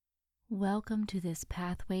Welcome to this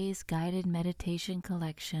Pathways Guided Meditation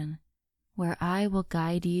Collection, where I will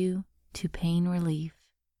guide you to pain relief.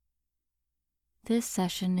 This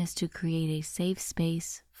session is to create a safe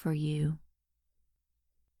space for you.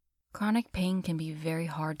 Chronic pain can be very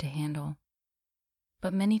hard to handle,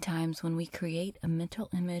 but many times when we create a mental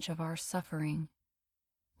image of our suffering,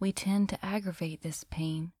 we tend to aggravate this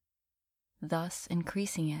pain, thus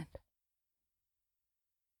increasing it.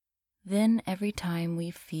 Then every time we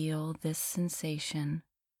feel this sensation,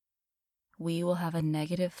 we will have a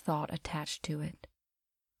negative thought attached to it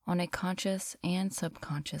on a conscious and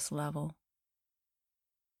subconscious level.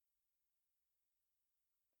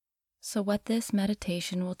 So what this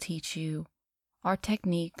meditation will teach you are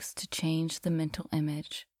techniques to change the mental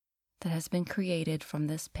image that has been created from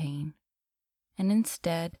this pain, and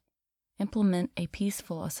instead implement a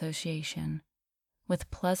peaceful association with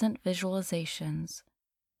pleasant visualizations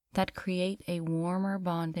that create a warmer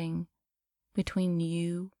bonding between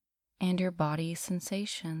you and your body's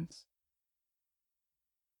sensations.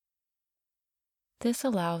 This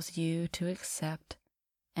allows you to accept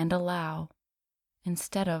and allow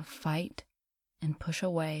instead of fight and push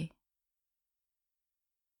away.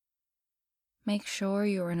 Make sure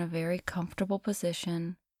you are in a very comfortable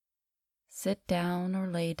position. Sit down or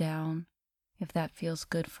lay down if that feels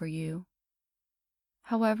good for you.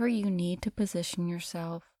 However, you need to position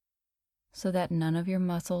yourself so that none of your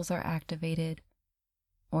muscles are activated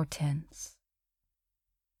or tense.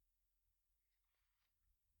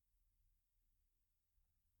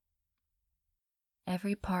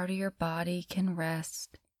 Every part of your body can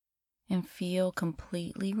rest and feel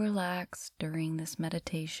completely relaxed during this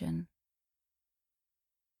meditation.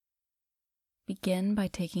 Begin by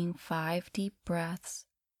taking 5 deep breaths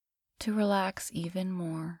to relax even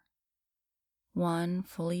more. 1,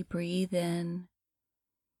 fully breathe in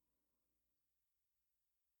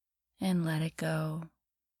and let it go.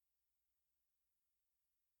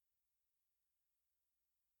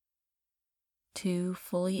 2,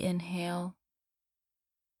 fully inhale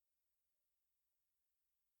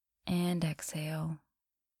and exhale.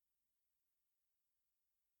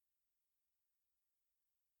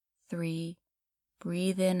 3,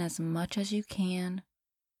 breathe in as much as you can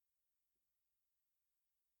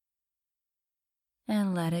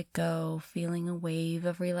and let it go, feeling a wave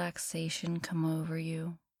of relaxation come over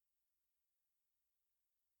you.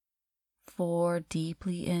 4,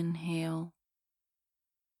 deeply inhale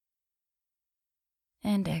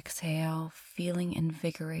and exhale, feeling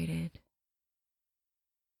invigorated.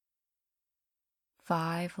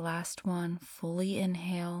 5, last one, fully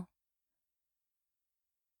inhale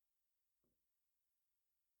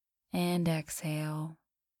and exhale,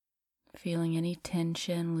 feeling any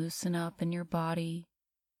tension loosen up in your body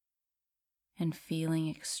and feeling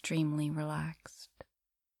extremely relaxed.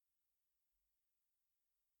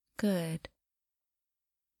 Good.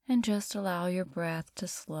 And just allow your breath to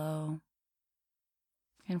slow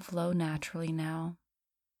and flow naturally now.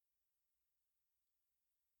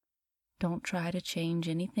 Don't try to change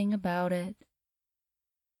anything about it.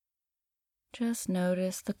 Just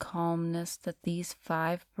notice the calmness that these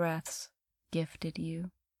 5 breaths gifted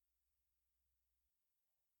you.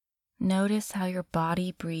 Notice how your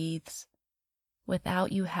body breathes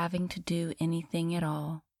without you having to do anything at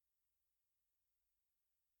all.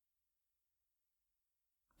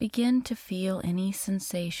 Begin to feel any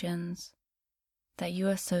sensations that you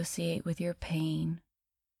associate with your pain.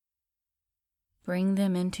 Bring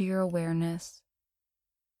them into your awareness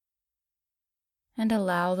and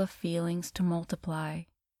allow the feelings to multiply.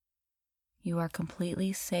 You are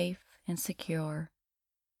completely safe and secure.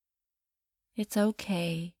 It's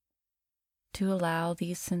okay to allow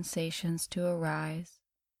these sensations to arise.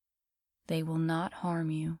 They will not harm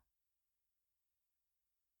you.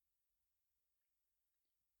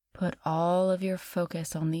 Put all of your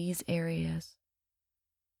focus on these areas.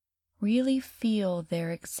 Really feel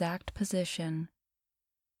their exact position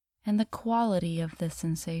and the quality of the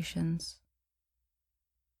sensations.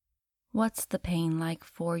 What's the pain like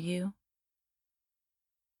for you?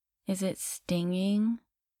 Is it stinging,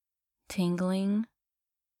 tingling,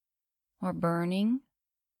 or burning?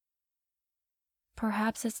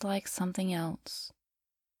 Perhaps it's like something else.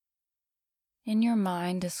 In your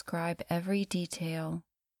mind, describe every detail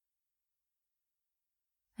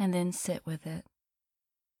and then sit with it.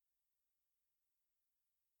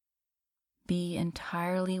 Be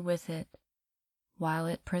entirely with it while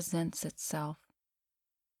it presents itself.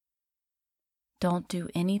 Don't do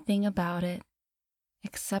anything about it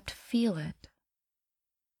except feel it.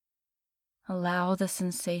 Allow the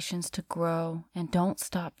sensations to grow and don't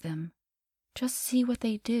stop them. Just see what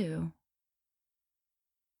they do.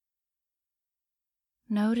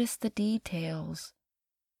 Notice the details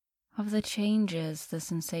of the changes the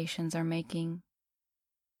sensations are making.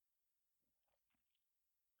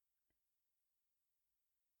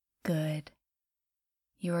 Good.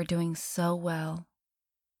 You are doing so well.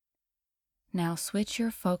 Now switch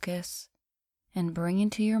your focus and bring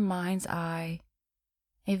into your mind's eye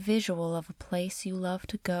a visual of a place you love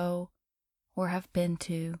to go or have been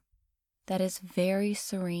to that is very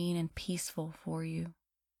serene and peaceful for you.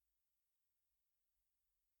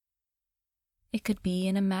 It could be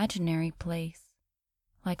an imaginary place,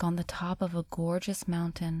 like on the top of a gorgeous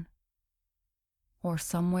mountain, or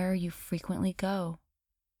somewhere you frequently go,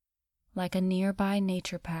 like a nearby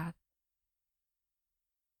nature path.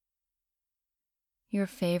 Your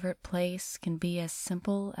favorite place can be as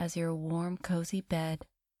simple as your warm, cozy bed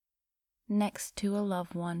next to a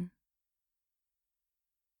loved one.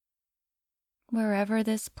 Wherever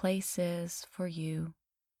this place is for you,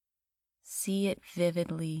 see it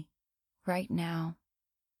vividly right now.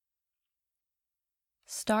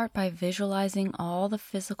 Start by visualizing all the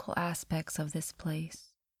physical aspects of this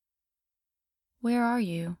place. Where are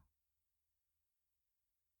you?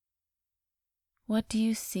 What do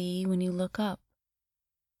you see when you look up?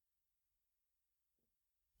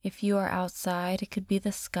 If you are outside, it could be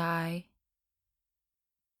the sky.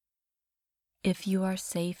 If you are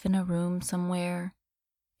safe in a room somewhere,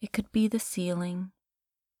 it could be the ceiling.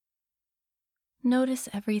 Notice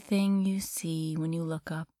everything you see when you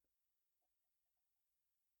look up.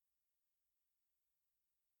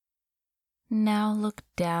 Now look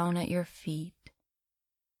down at your feet.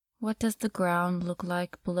 What does the ground look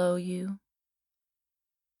like below you?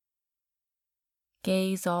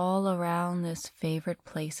 Gaze all around this favorite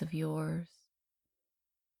place of yours,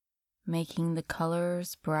 making the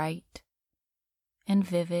colors bright and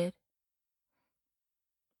vivid.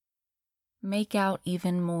 Make out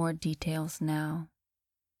even more details now,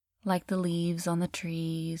 like the leaves on the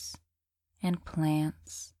trees and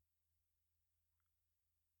plants,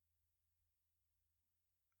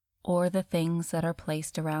 or the things that are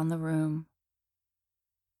placed around the room.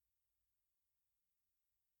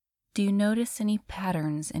 Do you notice any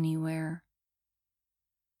patterns anywhere?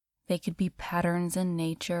 They could be patterns in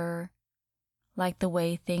nature, like the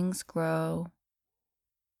way things grow,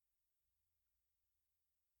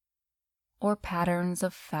 or patterns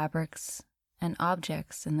of fabrics and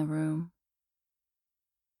objects in the room.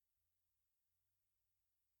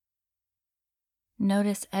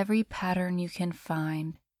 Notice every pattern you can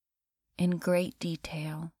find in great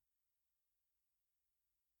detail.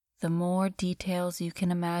 The more details you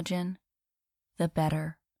can imagine, the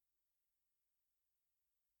better.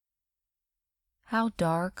 How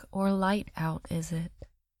dark or light out is it?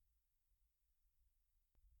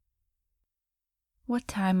 What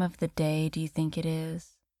time of the day do you think it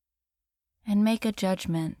is? And make a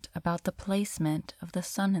judgment about the placement of the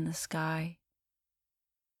sun in the sky.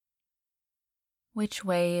 Which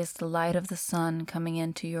way is the light of the sun coming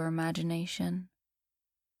into your imagination?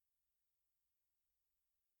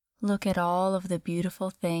 Look at all of the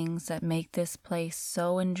beautiful things that make this place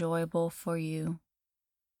so enjoyable for you.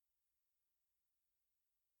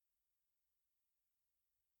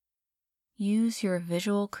 Use your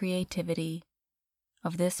visual creativity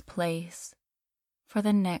of this place for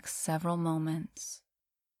the next several moments.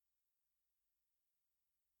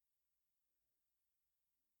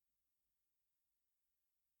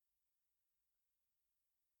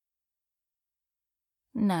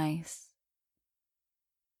 Nice.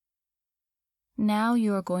 Now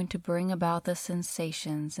you are going to bring about the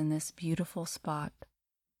sensations in this beautiful spot.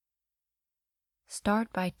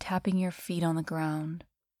 Start by tapping your feet on the ground.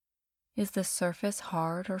 Is the surface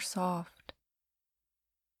hard or soft?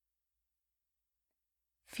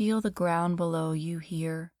 Feel the ground below you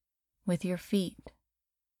here with your feet,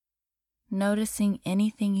 noticing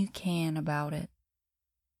anything you can about it.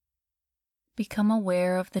 Become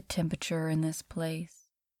aware of the temperature in this place.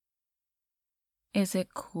 Is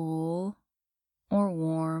it cool or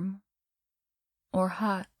warm or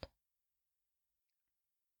hot?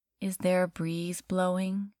 Is there a breeze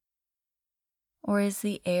blowing, or is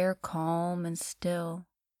the air calm and still?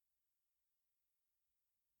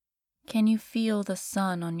 Can you feel the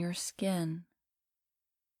sun on your skin?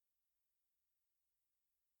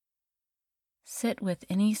 Sit with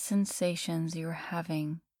any sensations you're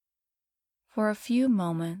having for a few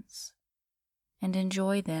moments and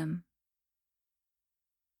enjoy them.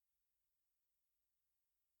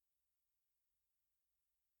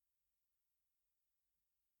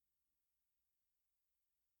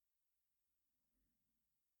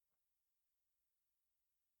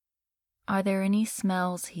 Are there any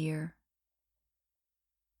smells here?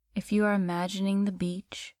 If you are imagining the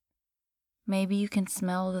beach, maybe you can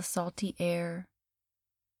smell the salty air,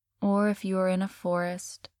 or if you are in a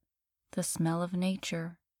forest, the smell of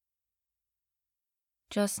nature.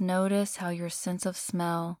 Just notice how your sense of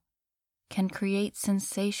smell can create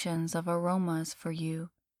sensations of aromas for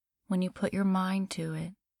you when you put your mind to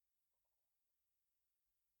it.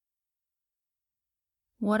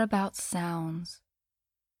 What about sounds?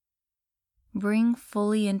 Bring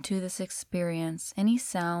fully into this experience any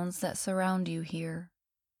sounds that surround you here.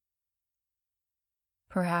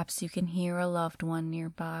 Perhaps you can hear a loved one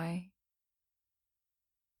nearby.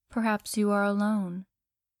 Perhaps you are alone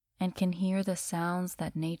and can hear the sounds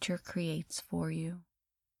that nature creates for you.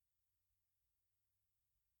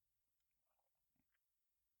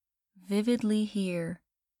 Vividly hear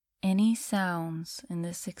any sounds in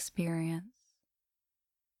this experience.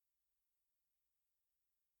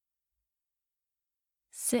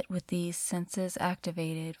 Sit with these senses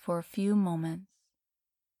activated for a few moments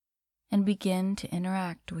and begin to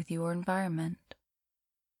interact with your environment.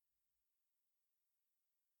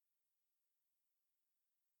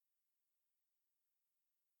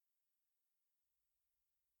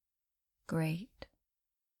 Great.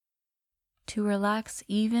 To relax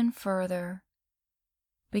even further,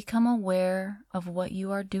 become aware of what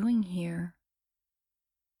you are doing here.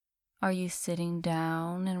 Are you sitting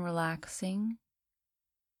down and relaxing,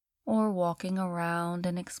 or walking around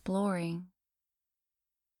and exploring?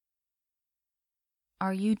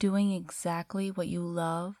 Are you doing exactly what you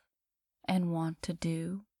love and want to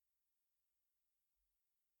do?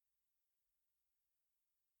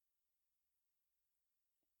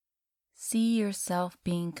 See yourself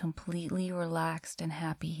being completely relaxed and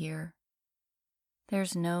happy here.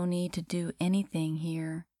 There's no need to do anything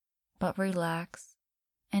here but relax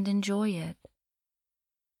and enjoy it.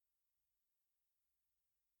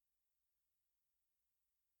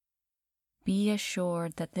 Be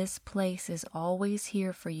assured that this place is always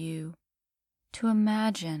here for you to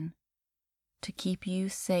imagine, to keep you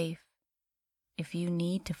safe if you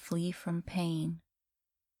need to flee from pain.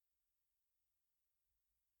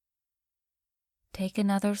 Take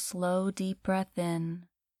another slow, deep breath in.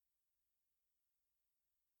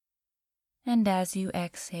 And as you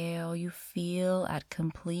exhale, you feel at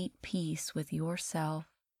complete peace with yourself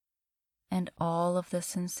and all of the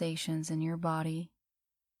sensations in your body.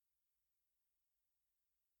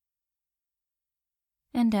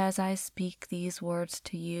 And as I speak these words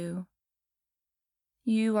to you,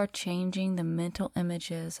 you are changing the mental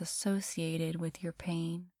images associated with your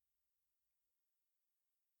pain.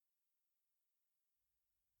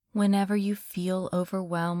 Whenever you feel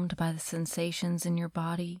overwhelmed by the sensations in your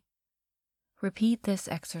body, repeat this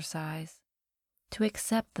exercise to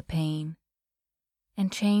accept the pain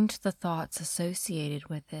and change the thoughts associated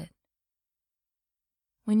with it.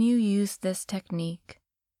 When you use this technique,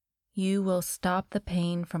 you will stop the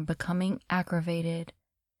pain from becoming aggravated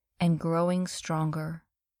and growing stronger.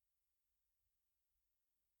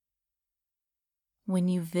 When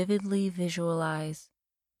you vividly visualize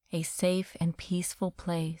a safe and peaceful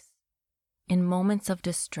place in moments of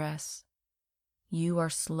distress, you are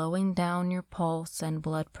slowing down your pulse and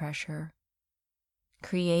blood pressure,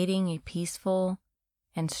 creating a peaceful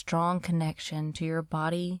and strong connection to your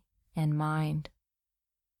body and mind.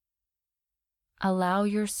 Allow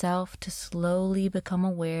yourself to slowly become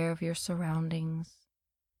aware of your surroundings,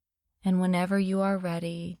 and whenever you are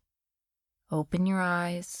ready, open your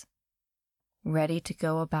eyes, ready to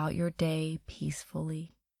go about your day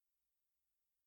peacefully.